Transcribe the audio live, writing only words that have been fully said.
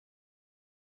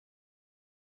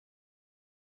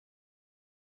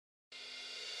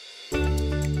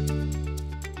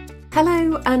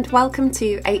Hello and welcome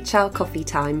to HR Coffee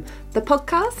Time, the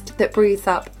podcast that brews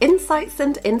up insights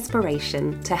and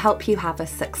inspiration to help you have a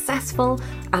successful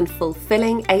and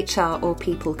fulfilling HR or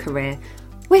people career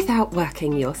without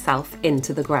working yourself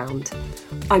into the ground.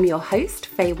 I'm your host,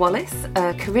 Faye Wallace,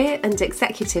 a career and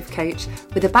executive coach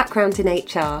with a background in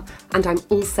HR, and I'm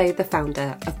also the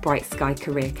founder of Bright Sky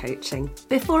Career Coaching.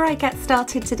 Before I get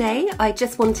started today, I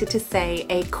just wanted to say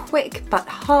a quick but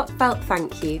heartfelt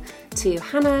thank you to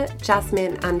Hannah,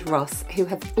 Jasmine and Ross, who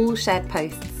have all shared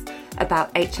posts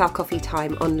about HR Coffee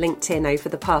Time on LinkedIn over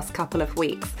the past couple of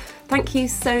weeks. Thank you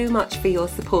so much for your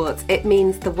support. It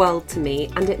means the world to me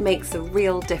and it makes a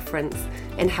real difference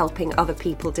in helping other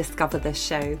people discover this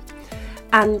show.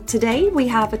 And today we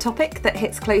have a topic that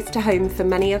hits close to home for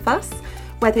many of us.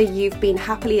 Whether you've been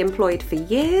happily employed for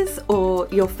years or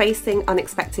you're facing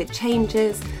unexpected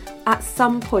changes, at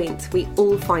some point we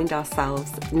all find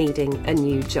ourselves needing a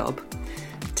new job.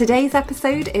 Today's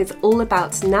episode is all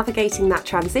about navigating that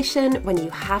transition when you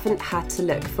haven't had to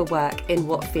look for work in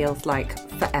what feels like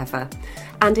forever.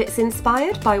 And it's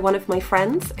inspired by one of my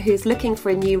friends who's looking for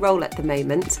a new role at the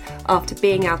moment after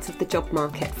being out of the job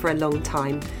market for a long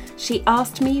time. She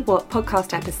asked me what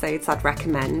podcast episodes I'd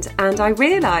recommend, and I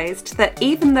realised that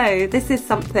even though this is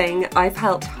something I've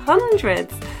helped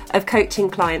hundreds of coaching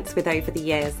clients with over the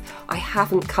years, I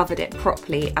haven't covered it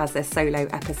properly as a solo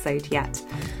episode yet.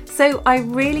 So I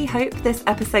really hope this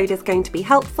episode is going to be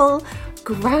helpful.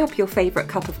 Grab your favourite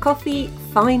cup of coffee,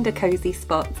 find a cosy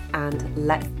spot, and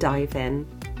let's dive in.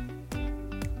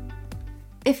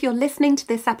 If you're listening to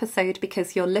this episode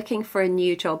because you're looking for a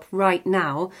new job right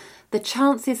now, the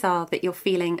chances are that you're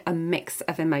feeling a mix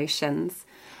of emotions.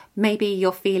 Maybe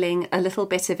you're feeling a little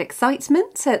bit of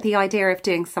excitement at the idea of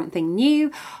doing something new,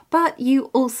 but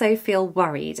you also feel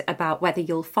worried about whether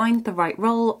you'll find the right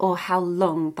role or how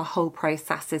long the whole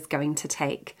process is going to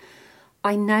take.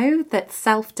 I know that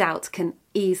self-doubt can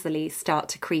easily start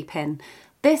to creep in.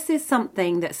 This is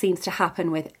something that seems to happen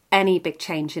with any big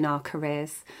change in our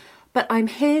careers. But I'm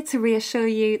here to reassure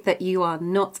you that you are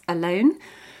not alone.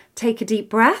 Take a deep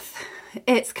breath.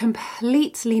 It's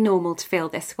completely normal to feel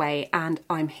this way, and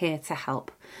I'm here to help.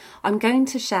 I'm going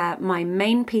to share my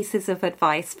main pieces of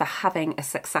advice for having a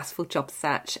successful job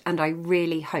search, and I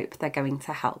really hope they're going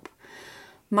to help.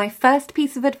 My first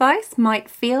piece of advice might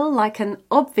feel like an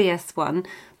obvious one,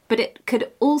 but it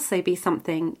could also be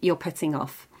something you're putting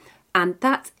off, and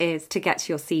that is to get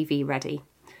your CV ready.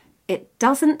 It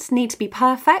doesn't need to be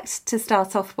perfect to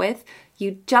start off with.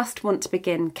 You just want to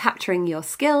begin capturing your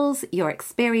skills, your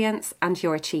experience, and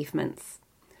your achievements.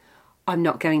 I'm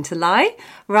not going to lie,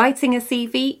 writing a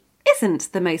CV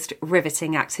isn't the most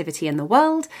riveting activity in the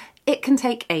world. It can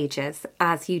take ages,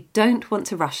 as you don't want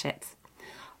to rush it.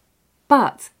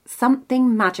 But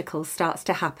something magical starts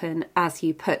to happen as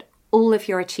you put all of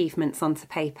your achievements onto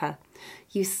paper.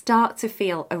 You start to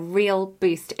feel a real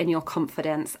boost in your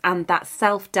confidence, and that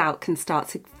self-doubt can start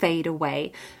to fade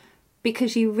away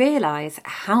because you realise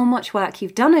how much work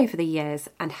you've done over the years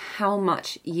and how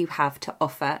much you have to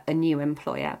offer a new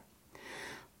employer.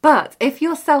 But if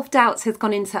your self-doubt has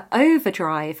gone into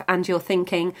overdrive and you're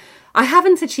thinking, I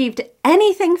haven't achieved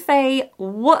anything, Faye,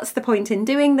 what's the point in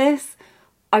doing this?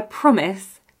 I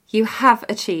promise you have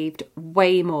achieved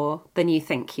way more than you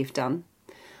think you've done.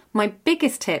 My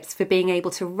biggest tips for being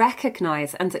able to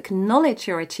recognise and acknowledge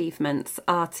your achievements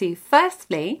are to,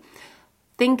 firstly,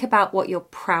 think about what you're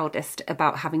proudest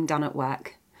about having done at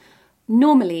work.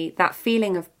 Normally, that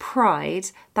feeling of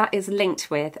pride, that is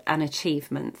linked with an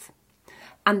achievement.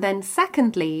 And then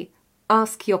secondly,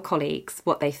 ask your colleagues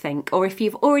what they think, or if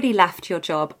you've already left your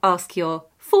job, ask your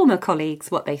former colleagues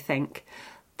what they think.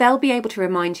 They'll be able to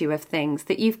remind you of things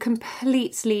that you've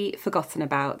completely forgotten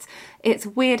about. It's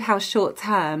weird how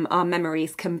short-term our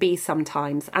memories can be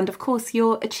sometimes. And of course,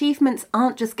 your achievements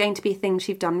aren't just going to be things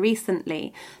you've done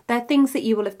recently. They're things that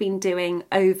you will have been doing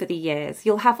over the years.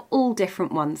 You'll have all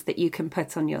different ones that you can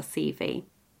put on your CV.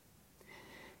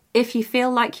 If you feel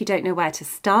like you don't know where to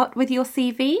start with your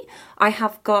CV, I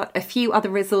have got a few other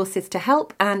resources to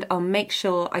help, and I'll make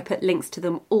sure I put links to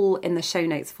them all in the show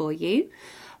notes for you.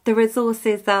 The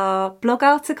resources are blog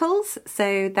articles,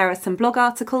 so there are some blog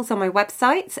articles on my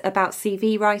website about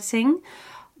CV writing.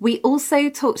 We also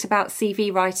talked about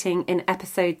CV writing in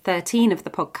episode 13 of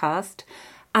the podcast,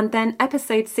 and then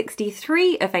episode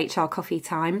 63 of HR Coffee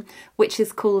Time, which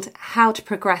is called How to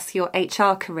Progress Your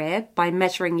HR Career by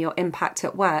Measuring Your Impact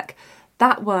at Work.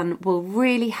 That one will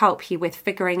really help you with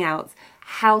figuring out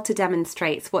how to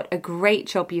demonstrate what a great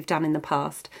job you've done in the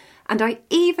past. And I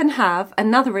even have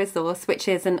another resource, which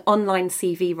is an online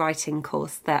CV writing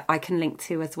course that I can link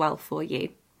to as well for you.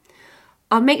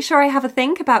 I'll make sure I have a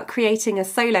think about creating a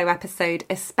solo episode,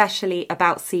 especially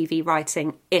about CV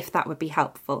writing, if that would be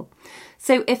helpful.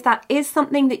 So if that is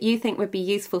something that you think would be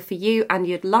useful for you and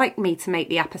you'd like me to make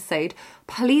the episode,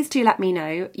 please do let me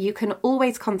know. You can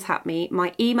always contact me.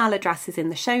 My email address is in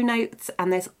the show notes,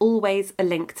 and there's always a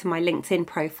link to my LinkedIn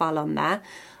profile on there.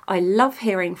 I love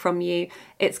hearing from you.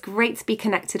 It's great to be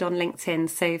connected on LinkedIn,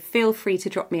 so feel free to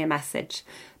drop me a message.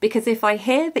 Because if I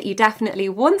hear that you definitely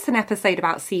want an episode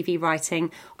about CV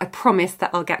writing, I promise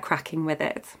that I'll get cracking with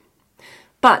it.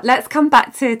 But let's come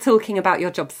back to talking about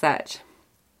your job search.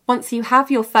 Once you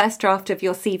have your first draft of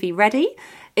your CV ready,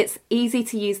 it's easy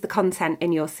to use the content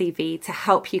in your CV to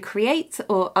help you create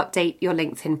or update your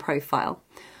LinkedIn profile.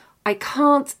 I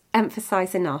can't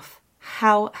emphasize enough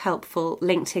how helpful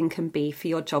LinkedIn can be for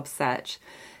your job search.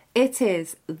 It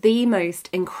is the most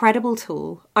incredible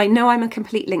tool. I know I'm a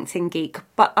complete LinkedIn geek,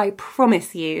 but I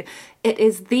promise you, it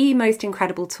is the most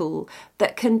incredible tool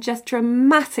that can just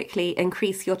dramatically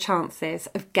increase your chances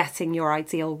of getting your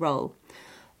ideal role.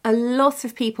 A lot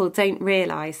of people don't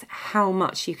realise how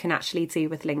much you can actually do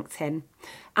with LinkedIn.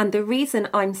 And the reason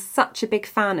I'm such a big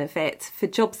fan of it for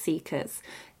job seekers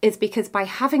is because by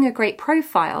having a great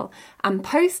profile and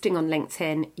posting on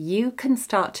LinkedIn, you can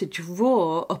start to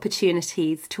draw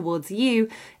opportunities towards you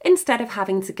instead of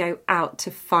having to go out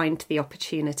to find the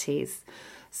opportunities.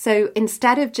 So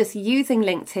instead of just using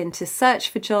LinkedIn to search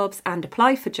for jobs and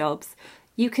apply for jobs,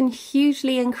 you can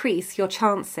hugely increase your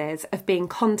chances of being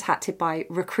contacted by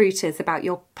recruiters about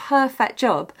your perfect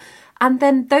job, and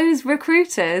then those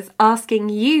recruiters asking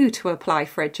you to apply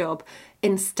for a job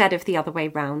instead of the other way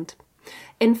round.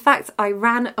 In fact, I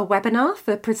ran a webinar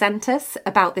for presenters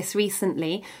about this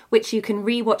recently, which you can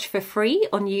rewatch for free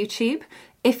on YouTube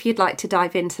if you'd like to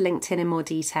dive into LinkedIn in more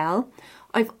detail.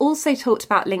 I've also talked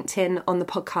about LinkedIn on the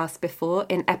podcast before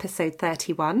in episode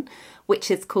 31, which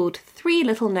is called 3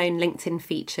 Little Known LinkedIn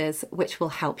Features which will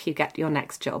help you get your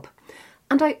next job.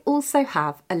 And I also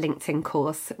have a LinkedIn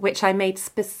course, which I made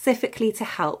specifically to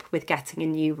help with getting a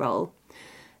new role.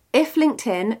 If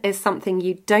LinkedIn is something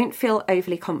you don't feel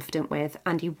overly confident with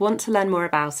and you want to learn more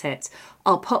about it,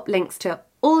 I'll pop links to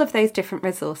all of those different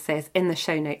resources in the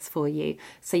show notes for you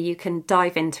so you can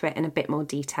dive into it in a bit more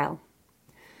detail.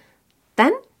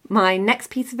 Then, my next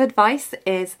piece of advice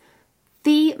is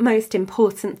the most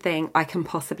important thing I can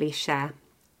possibly share.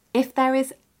 If there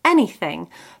is anything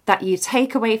that you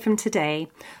take away from today,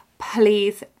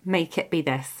 please make it be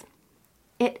this.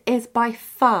 It is by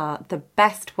far the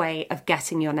best way of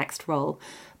getting your next role,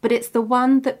 but it's the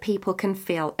one that people can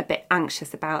feel a bit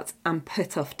anxious about and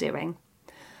put off doing.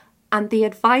 And the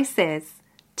advice is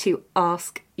to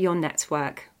ask your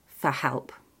network for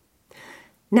help.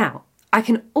 Now, I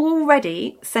can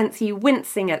already sense you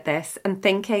wincing at this and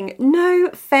thinking, no,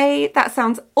 Faye, that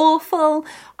sounds awful.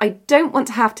 I don't want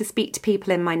to have to speak to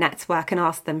people in my network and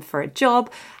ask them for a job.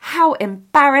 How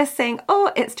embarrassing.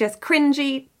 Oh, it's just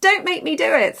cringy. Don't make me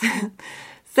do it.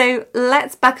 So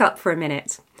let's back up for a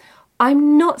minute.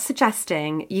 I'm not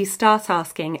suggesting you start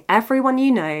asking everyone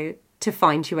you know to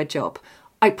find you a job.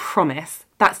 I promise.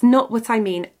 That's not what I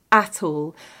mean at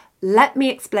all. Let me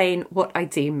explain what I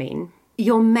do mean.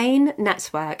 Your main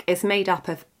network is made up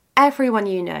of everyone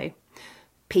you know.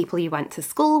 People you went to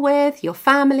school with, your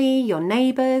family, your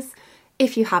neighbours.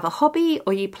 If you have a hobby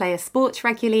or you play a sport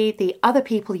regularly, the other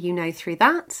people you know through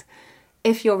that.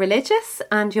 If you're religious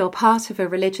and you're part of a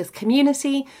religious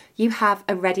community, you have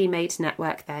a ready-made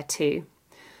network there too.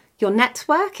 Your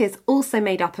network is also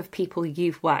made up of people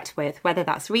you've worked with, whether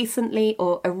that's recently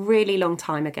or a really long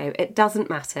time ago. It doesn't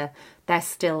matter. They're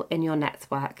still in your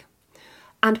network.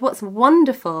 And what's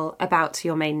wonderful about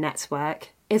your main network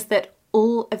is that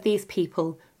all of these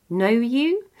people know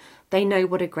you. They know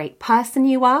what a great person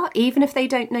you are. Even if they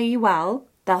don't know you well,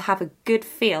 they'll have a good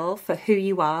feel for who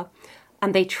you are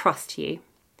and they trust you.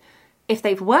 If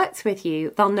they've worked with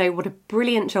you, they'll know what a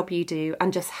brilliant job you do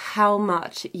and just how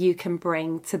much you can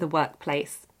bring to the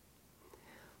workplace.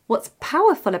 What's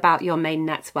powerful about your main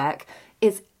network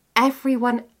is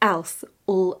everyone else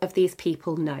all of these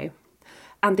people know,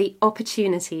 and the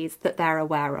opportunities that they're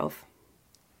aware of.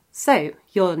 So,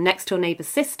 your next door neighbour's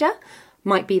sister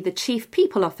might be the chief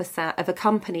people officer of a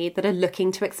company that are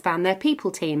looking to expand their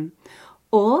people team.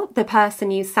 Or the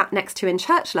person you sat next to in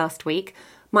church last week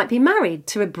might be married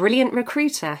to a brilliant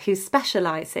recruiter who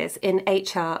specialises in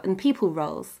HR and people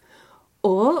roles.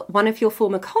 Or one of your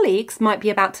former colleagues might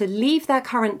be about to leave their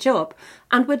current job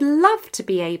and would love to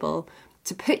be able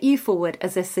to put you forward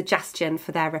as a suggestion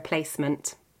for their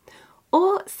replacement.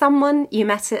 Or someone you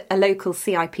met at a local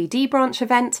CIPD branch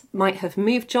event might have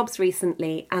moved jobs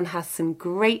recently and has some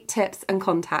great tips and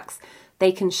contacts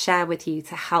they can share with you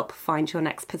to help find your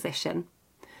next position.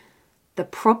 The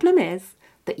problem is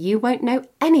that you won't know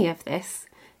any of this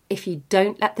if you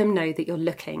don't let them know that you're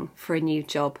looking for a new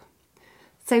job.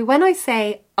 So when I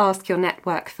say ask your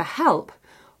network for help,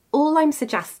 all I'm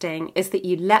suggesting is that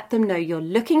you let them know you're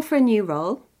looking for a new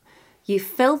role, you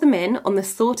fill them in on the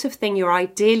sort of thing you're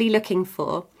ideally looking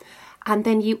for, and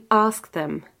then you ask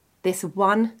them this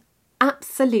one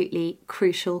absolutely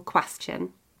crucial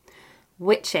question,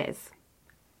 which is,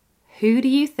 who do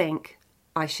you think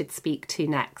I should speak to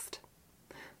next?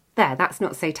 There, that's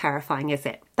not so terrifying, is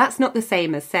it? That's not the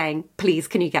same as saying, please,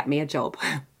 can you get me a job?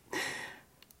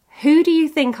 Who do you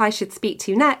think I should speak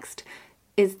to next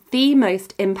is the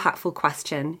most impactful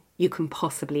question you can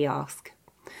possibly ask.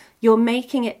 You're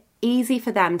making it easy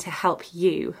for them to help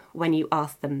you when you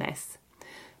ask them this.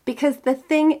 Because the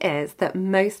thing is that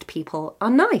most people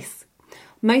are nice.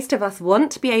 Most of us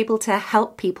want to be able to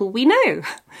help people we know.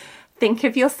 Think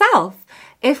of yourself.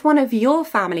 If one of your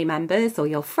family members or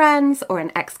your friends or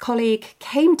an ex-colleague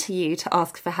came to you to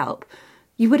ask for help,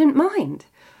 you wouldn't mind.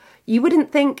 You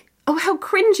wouldn't think, oh, how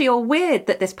cringy or weird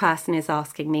that this person is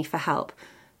asking me for help.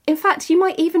 In fact, you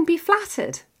might even be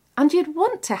flattered and you'd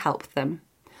want to help them.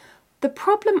 The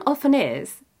problem often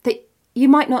is that you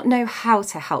might not know how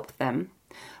to help them.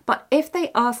 But if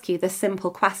they ask you the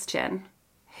simple question,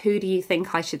 who do you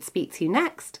think I should speak to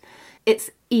next?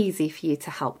 It's easy for you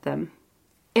to help them.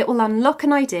 It will unlock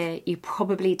an idea you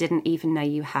probably didn't even know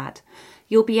you had.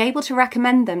 You'll be able to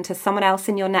recommend them to someone else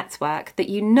in your network that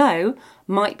you know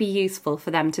might be useful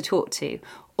for them to talk to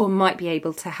or might be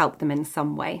able to help them in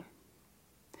some way.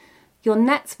 Your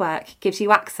network gives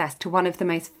you access to one of the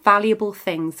most valuable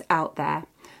things out there,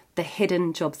 the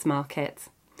hidden jobs market.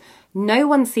 No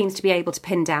one seems to be able to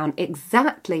pin down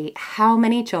exactly how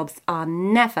many jobs are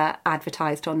never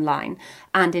advertised online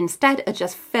and instead are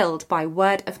just filled by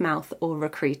word of mouth or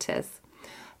recruiters.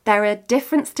 There are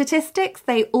different statistics,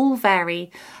 they all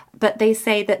vary, but they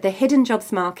say that the hidden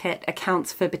jobs market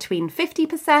accounts for between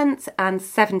 50% and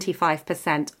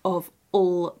 75% of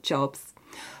all jobs.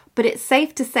 But it's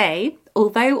safe to say,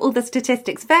 although all the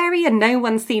statistics vary and no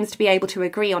one seems to be able to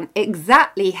agree on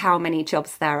exactly how many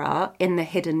jobs there are in the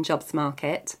hidden jobs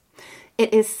market,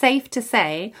 it is safe to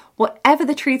say, whatever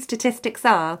the true statistics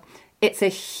are, it's a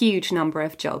huge number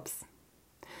of jobs.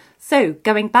 So,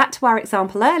 going back to our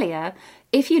example earlier,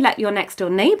 if you let your next door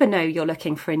neighbour know you're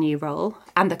looking for a new role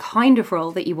and the kind of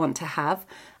role that you want to have,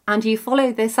 and you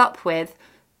follow this up with,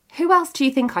 who else do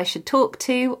you think I should talk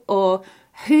to? Or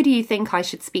who do you think I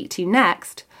should speak to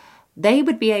next? They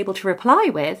would be able to reply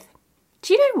with,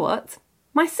 do you know what?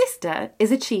 My sister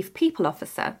is a chief people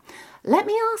officer. Let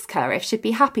me ask her if she'd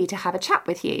be happy to have a chat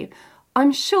with you.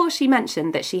 I'm sure she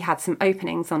mentioned that she had some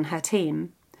openings on her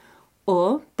team.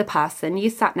 Or the person you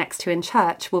sat next to in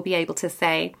church will be able to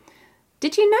say,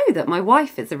 did you know that my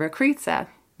wife is a recruiter?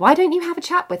 Why don't you have a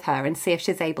chat with her and see if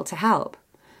she's able to help?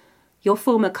 Your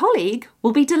former colleague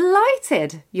will be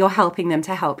delighted you're helping them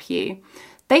to help you.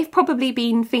 They've probably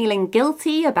been feeling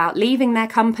guilty about leaving their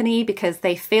company because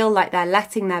they feel like they're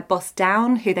letting their boss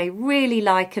down, who they really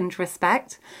like and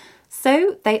respect.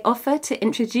 So they offer to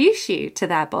introduce you to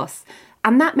their boss,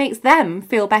 and that makes them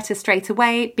feel better straight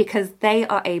away because they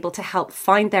are able to help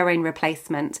find their own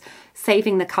replacement,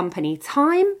 saving the company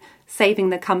time,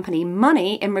 saving the company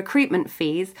money in recruitment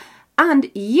fees,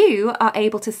 and you are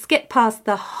able to skip past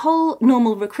the whole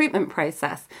normal recruitment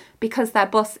process because their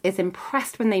boss is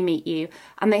impressed when they meet you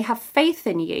and they have faith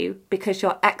in you because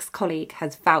your ex-colleague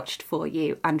has vouched for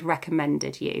you and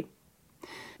recommended you.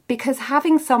 Because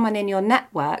having someone in your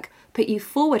network put you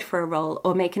forward for a role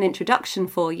or make an introduction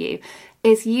for you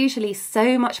is usually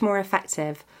so much more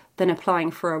effective than applying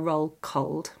for a role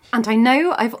cold. And I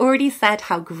know I've already said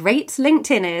how great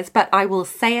LinkedIn is, but I will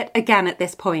say it again at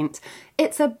this point.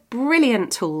 It's a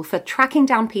brilliant tool for tracking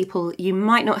down people you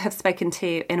might not have spoken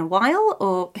to in a while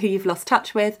or who you've lost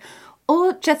touch with,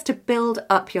 or just to build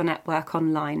up your network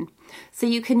online. So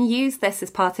you can use this as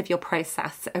part of your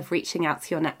process of reaching out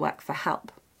to your network for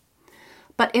help.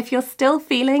 But if you're still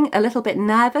feeling a little bit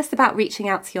nervous about reaching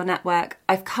out to your network,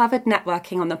 I've covered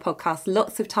networking on the podcast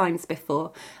lots of times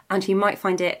before, and you might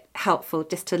find it helpful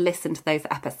just to listen to those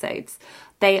episodes.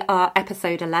 They are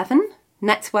episode 11,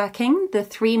 Networking, the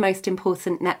 3 most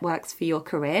important networks for your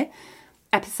career,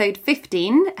 episode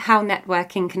 15, How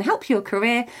networking can help your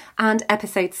career, and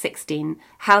episode 16,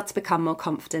 How to become more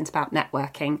confident about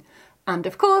networking. And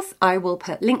of course, I will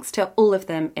put links to all of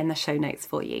them in the show notes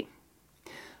for you.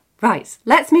 Right,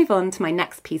 let's move on to my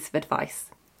next piece of advice.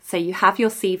 So you have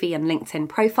your CV and LinkedIn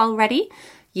profile ready,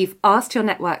 you've asked your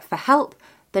network for help,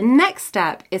 The next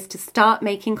step is to start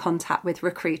making contact with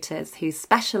recruiters who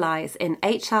specialise in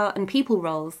HR and people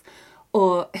roles,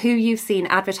 or who you've seen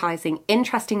advertising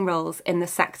interesting roles in the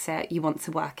sector you want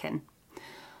to work in.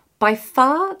 By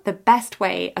far, the best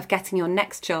way of getting your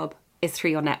next job is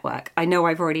through your network. I know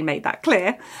I've already made that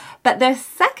clear, but the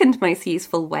second most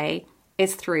useful way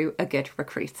is through a good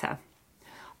recruiter.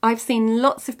 I've seen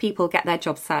lots of people get their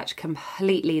job search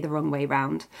completely the wrong way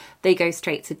round. They go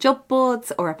straight to job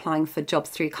boards or applying for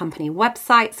jobs through company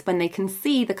websites when they can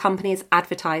see the company is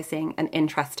advertising an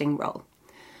interesting role.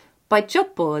 By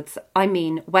job boards, I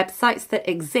mean websites that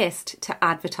exist to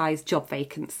advertise job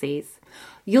vacancies.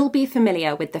 You'll be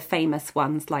familiar with the famous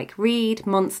ones like Reed,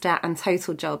 Monster and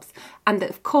Total Jobs, and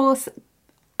of course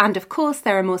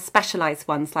there are more specialised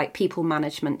ones like people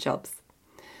management jobs.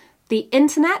 The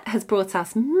internet has brought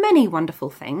us many wonderful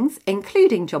things,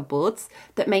 including job boards,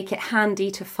 that make it handy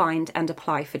to find and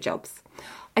apply for jobs.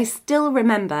 I still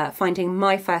remember finding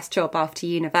my first job after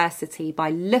university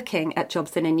by looking at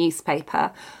jobs in a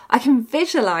newspaper. I can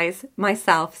visualise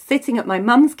myself sitting at my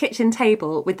mum's kitchen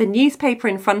table with the newspaper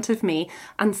in front of me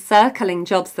and circling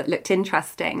jobs that looked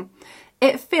interesting.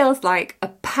 It feels like a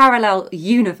parallel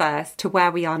universe to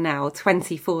where we are now,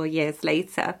 24 years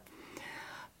later.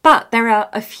 But there are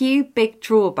a few big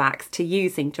drawbacks to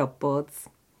using job boards.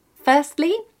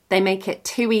 Firstly, they make it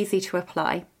too easy to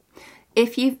apply.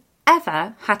 If you've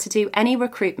ever had to do any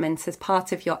recruitment as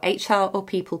part of your HR or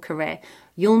people career,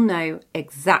 you'll know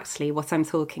exactly what I'm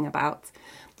talking about.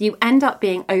 You end up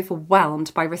being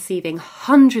overwhelmed by receiving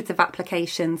hundreds of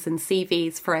applications and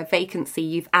CVs for a vacancy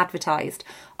you've advertised,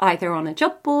 either on a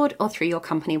job board or through your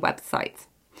company website.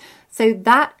 So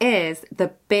that is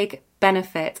the big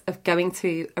benefit of going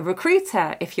to a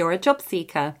recruiter if you're a job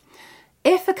seeker.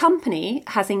 If a company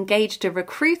has engaged a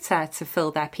recruiter to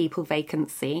fill their people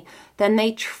vacancy, then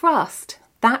they trust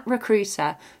that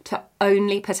recruiter to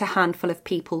only put a handful of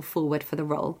people forward for the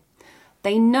role.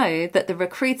 They know that the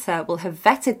recruiter will have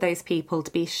vetted those people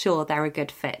to be sure they're a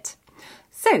good fit.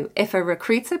 So if a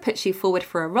recruiter puts you forward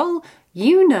for a role,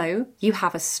 you know you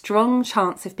have a strong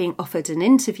chance of being offered an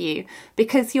interview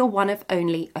because you're one of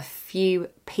only a few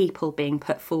people being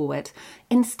put forward,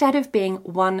 instead of being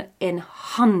one in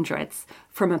hundreds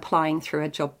from applying through a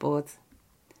job board.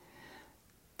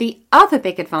 The other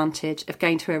big advantage of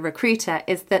going to a recruiter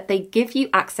is that they give you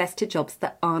access to jobs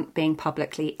that aren't being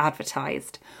publicly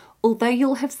advertised. Although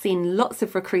you'll have seen lots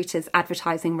of recruiters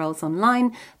advertising roles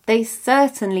online, they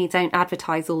certainly don't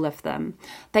advertise all of them.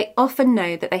 They often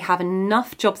know that they have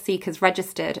enough job seekers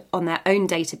registered on their own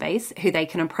database who they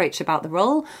can approach about the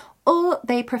role, or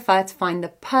they prefer to find the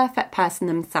perfect person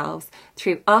themselves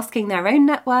through asking their own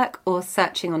network or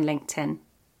searching on LinkedIn.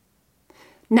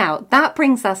 Now, that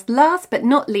brings us last but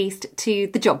not least to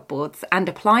the job boards and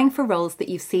applying for roles that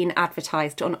you've seen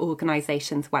advertised on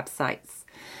organisations' websites.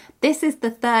 This is the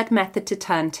third method to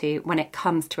turn to when it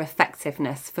comes to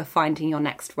effectiveness for finding your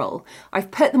next role.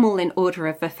 I've put them all in order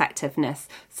of effectiveness.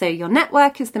 So your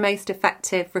network is the most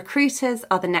effective, recruiters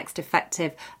are the next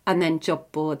effective, and then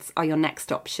job boards are your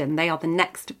next option. They are the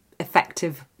next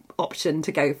effective option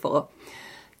to go for.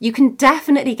 You can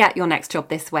definitely get your next job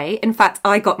this way. In fact,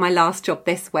 I got my last job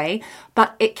this way,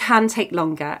 but it can take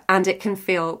longer and it can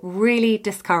feel really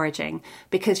discouraging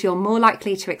because you're more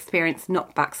likely to experience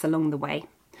knockbacks along the way.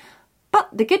 But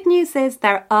the good news is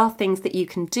there are things that you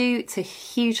can do to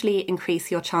hugely increase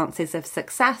your chances of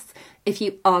success if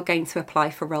you are going to apply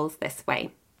for roles this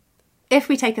way. If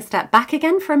we take a step back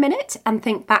again for a minute and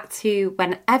think back to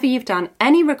whenever you've done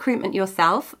any recruitment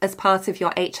yourself as part of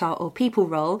your HR or people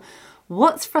role,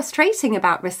 what's frustrating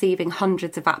about receiving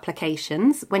hundreds of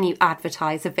applications when you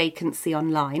advertise a vacancy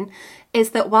online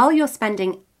is that while you're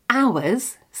spending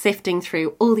hours sifting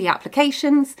through all the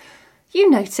applications, you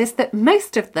notice that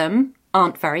most of them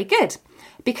aren't very good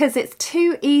because it's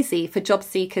too easy for job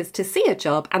seekers to see a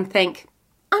job and think,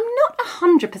 I'm not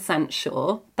 100%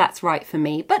 sure that's right for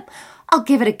me, but I'll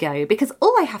give it a go because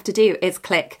all I have to do is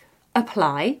click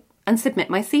apply and submit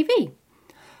my CV.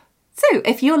 So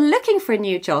if you're looking for a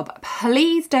new job,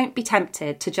 please don't be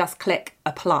tempted to just click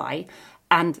apply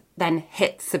and then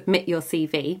hit submit your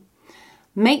CV.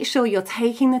 Make sure you're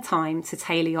taking the time to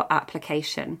tailor your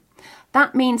application.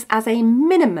 That means, as a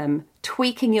minimum,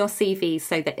 tweaking your CV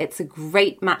so that it's a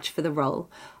great match for the role.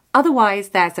 Otherwise,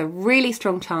 there's a really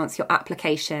strong chance your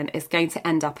application is going to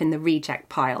end up in the reject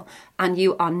pile and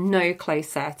you are no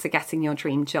closer to getting your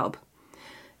dream job.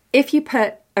 If you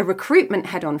put a recruitment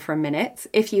head on for a minute,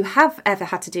 if you have ever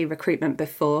had to do recruitment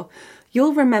before,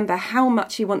 you'll remember how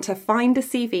much you want to find a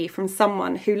CV from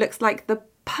someone who looks like the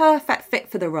perfect fit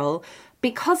for the role,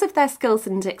 because of their skills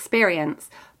and experience,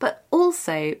 but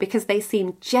also because they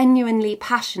seem genuinely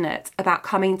passionate about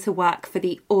coming to work for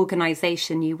the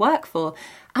organisation you work for,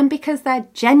 and because they're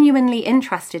genuinely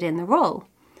interested in the role.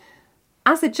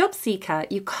 As a job seeker,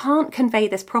 you can't convey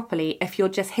this properly if you're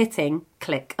just hitting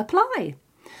click apply.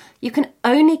 You can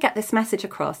only get this message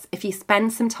across if you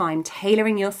spend some time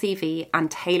tailoring your CV and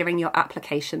tailoring your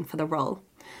application for the role.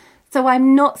 So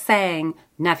I'm not saying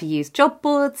never use job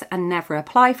boards and never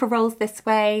apply for roles this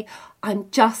way. I'm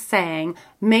just saying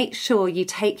make sure you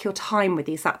take your time with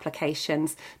these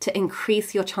applications to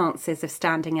increase your chances of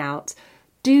standing out.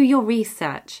 Do your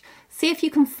research. See if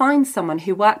you can find someone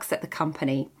who works at the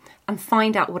company and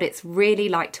find out what it's really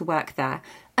like to work there.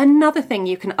 Another thing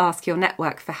you can ask your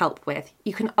network for help with.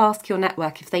 You can ask your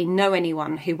network if they know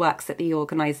anyone who works at the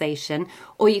organisation,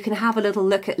 or you can have a little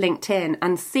look at LinkedIn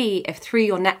and see if through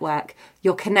your network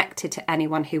you're connected to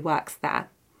anyone who works there.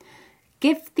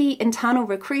 Give the internal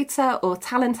recruiter or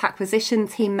talent acquisition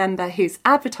team member who's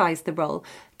advertised the role,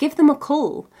 give them a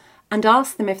call and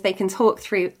ask them if they can talk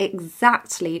through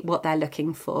exactly what they're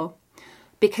looking for.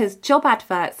 Because job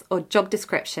adverts or job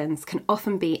descriptions can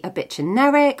often be a bit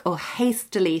generic or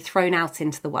hastily thrown out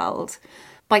into the world.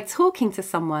 By talking to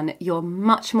someone, you're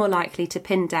much more likely to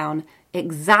pin down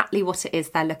exactly what it is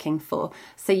they're looking for,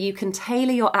 so you can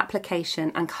tailor your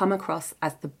application and come across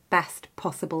as the best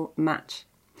possible match.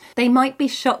 They might be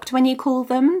shocked when you call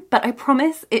them, but I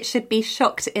promise it should be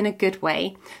shocked in a good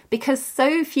way, because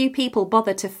so few people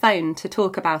bother to phone to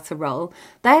talk about a role.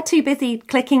 They're too busy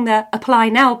clicking the apply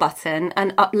now button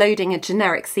and uploading a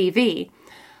generic CV.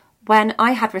 When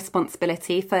I had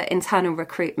responsibility for internal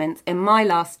recruitment in my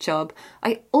last job,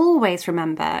 I always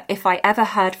remember if I ever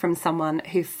heard from someone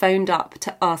who phoned up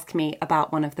to ask me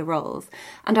about one of the roles,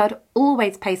 and I'd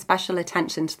always pay special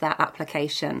attention to their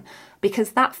application,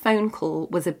 because that phone call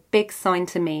was a big sign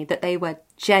to me that they were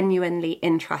genuinely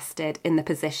interested in the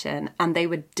position and they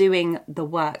were doing the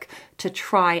work to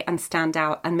try and stand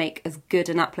out and make as good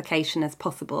an application as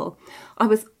possible. I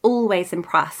was always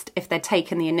impressed if they'd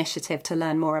taken the initiative to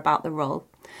learn more about the role.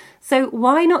 So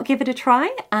why not give it a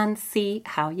try and see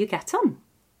how you get on?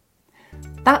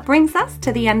 That brings us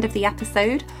to the end of the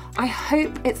episode. I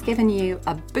hope it's given you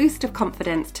a boost of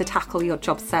confidence to tackle your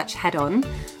job search head on.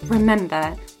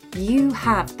 Remember, you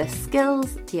have the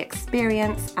skills, the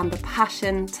experience, and the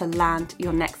passion to land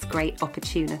your next great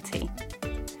opportunity.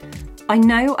 I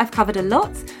know I've covered a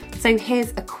lot, so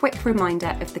here's a quick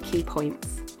reminder of the key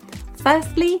points.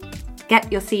 Firstly,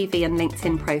 get your CV and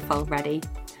LinkedIn profile ready.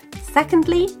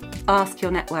 Secondly, ask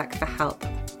your network for help.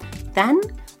 Then,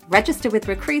 register with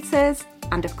recruiters,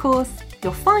 and of course,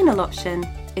 your final option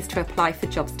is to apply for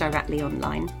jobs directly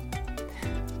online.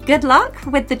 Good luck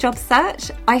with the job search.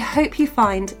 I hope you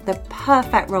find the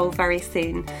perfect role very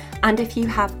soon. And if you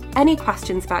have any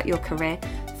questions about your career,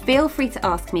 feel free to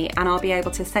ask me and I'll be able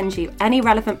to send you any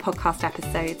relevant podcast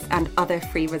episodes and other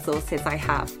free resources I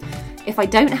have. If I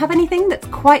don't have anything that's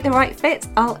quite the right fit,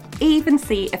 I'll even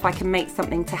see if I can make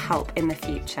something to help in the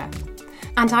future.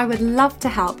 And I would love to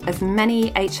help as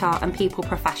many HR and people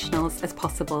professionals as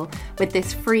possible with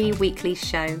this free weekly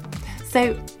show.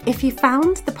 So if you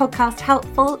found the podcast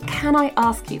helpful, can I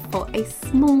ask you for a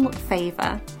small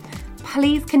favour?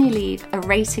 Please can you leave a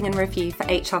rating and review for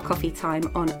HR Coffee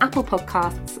Time on Apple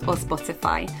Podcasts or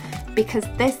Spotify, because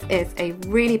this is a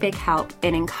really big help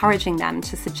in encouraging them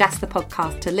to suggest the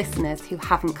podcast to listeners who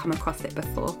haven't come across it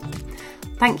before.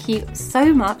 Thank you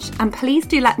so much, and please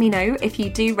do let me know if you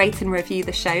do rate and review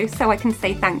the show so I can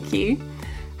say thank you.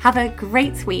 Have a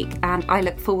great week, and I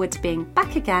look forward to being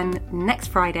back again next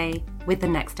Friday with the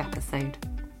next episode.